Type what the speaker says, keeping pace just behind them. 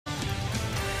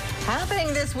Happening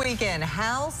this weekend,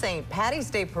 Hal St. Paddy's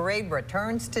Day Parade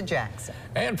returns to Jackson.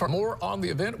 And for more on the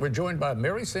event, we're joined by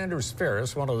Mary Sanders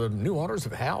Ferris, one of the new owners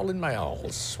of Hal and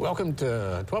Mal's. Welcome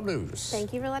to 12 News.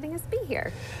 Thank you for letting us be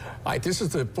here. All right, this is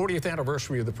the 40th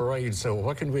anniversary of the parade, so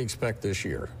what can we expect this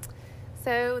year?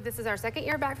 So this is our second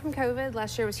year back from COVID.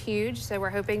 Last year was huge, so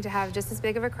we're hoping to have just as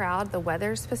big of a crowd. The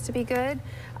weather's supposed to be good.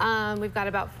 We've got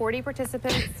about 40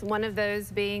 participants, one of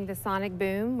those being the Sonic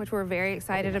Boom, which we're very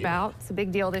excited about. It's a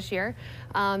big deal this year.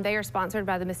 They are sponsored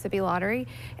by the Mississippi Lottery,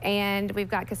 and we've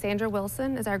got Cassandra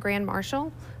Wilson as our Grand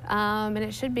Marshal, and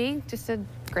it should be just a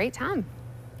great time.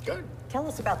 Good. Tell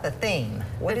us about the theme.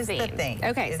 What is the theme?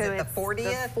 Okay, so it it's the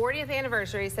 40th? The 40th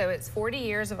anniversary, so it's 40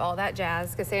 years of all that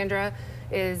jazz. Cassandra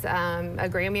is a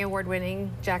Grammy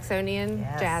Award-winning Jacksonian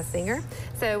jazz singer,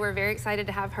 so we're very excited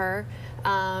to have her.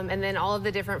 And then all of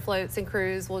the different floats and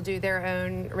crews will do their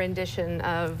own rendition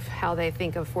of how they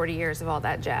think of 40 years of all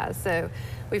that jazz. So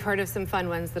we've heard of some fun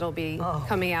ones that'll be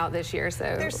coming out this year. So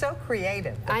they're so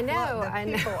creative. I know.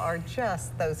 People are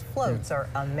just, those floats are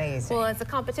amazing. Well, it's a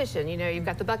competition. You know, you've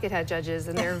got the Buckethead judges,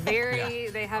 and they're very,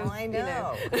 they have, I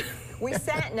know. You know. We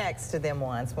sat next to them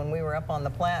once when we were up on the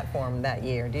platform that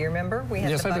year. Do you remember? We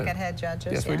had the Buckethead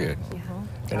judges. Yes, we did.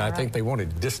 And I think they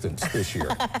wanted distance this year.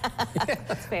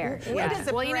 That's fair.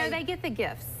 Well, you know, they get the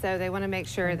gifts, so they want to make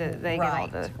sure that they get all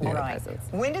the presents.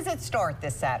 When does it start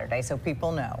this Saturday, so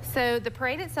people know? So the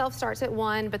parade itself starts at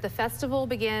 1, but the festival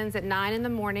begins at 9 in the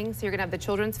morning. So you're going to have the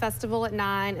Children's Festival at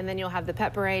 9, and then you'll have the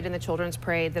Pet Parade and the Children's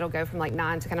Parade that'll go from like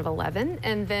 9 to kind of 11.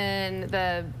 And then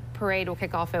the parade will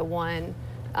kick off at 1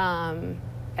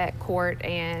 at Court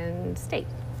and State.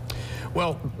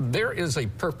 Well, there is a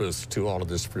purpose to all of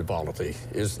this frivolity.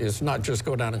 It's not just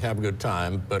go down and have a good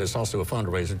time, but it's also a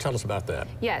fundraiser. Tell us about that.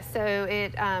 Yes, so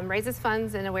it raises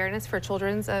funds and awareness for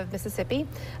Children's of Mississippi.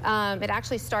 It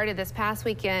actually started this past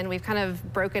weekend. We've kind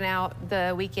of broken out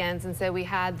the weekends, and so we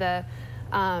had the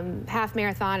half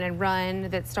marathon and run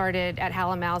that started at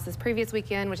Hal and Mal's this previous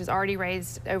weekend, which has already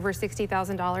raised over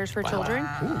 $60,000 for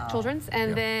children's,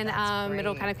 and then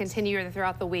it'll kind of continue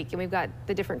throughout the week. And we've got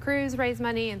the different crews raise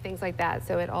money and things like that.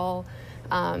 So it all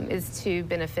is to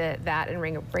benefit that and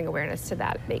bring awareness to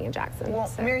that being in Jackson.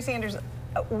 Well, Mary Sanders,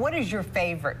 what is your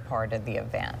favorite part of the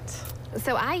event?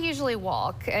 So I usually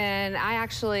walk, and I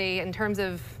actually, in terms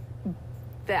of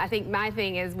I think my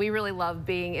thing is we really love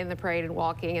being in the parade and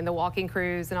walking, and the walking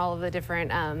crews and all of the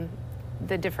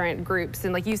different groups,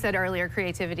 and like you said earlier,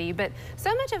 creativity. But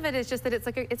so much of it is just that it's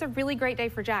like it's a really great day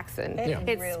for Jackson.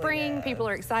 It's really spring, people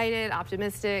are excited,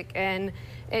 optimistic, and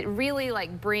it really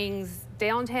like brings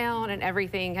downtown and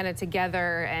everything kind of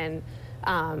together, and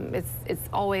it's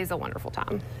always a wonderful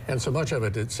time. And so much of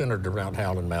it is centered around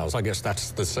Hal and Mal's. I guess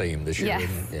that's the same this year.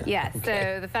 Yes.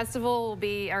 So the festival will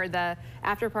be, or the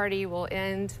after party will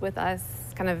end with us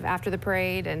kind of after the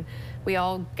parade, and we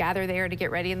all gather there to get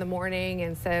ready in the morning,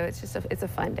 and so it's just it's a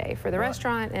fun day for the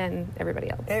restaurant and everybody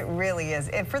else. It really is,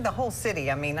 and for the whole city.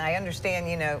 I mean, I understand,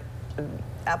 you know,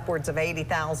 upwards of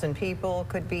 80,000 people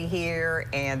could be here,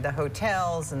 and the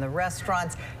hotels and the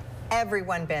restaurants.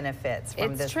 Everyone benefits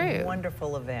from this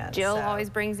wonderful event. Jill always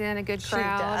brings in a good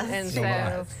crowd, and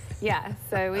so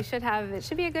so we should have, it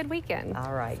should be a good weekend.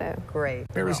 All right, great.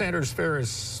 Mary Sanders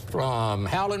Ferris from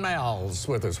Hal and Mal's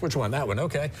with us. Which one? That one?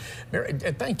 Okay. Mary,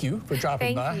 thank you for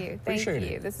dropping by. Thank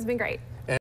you. This has been great.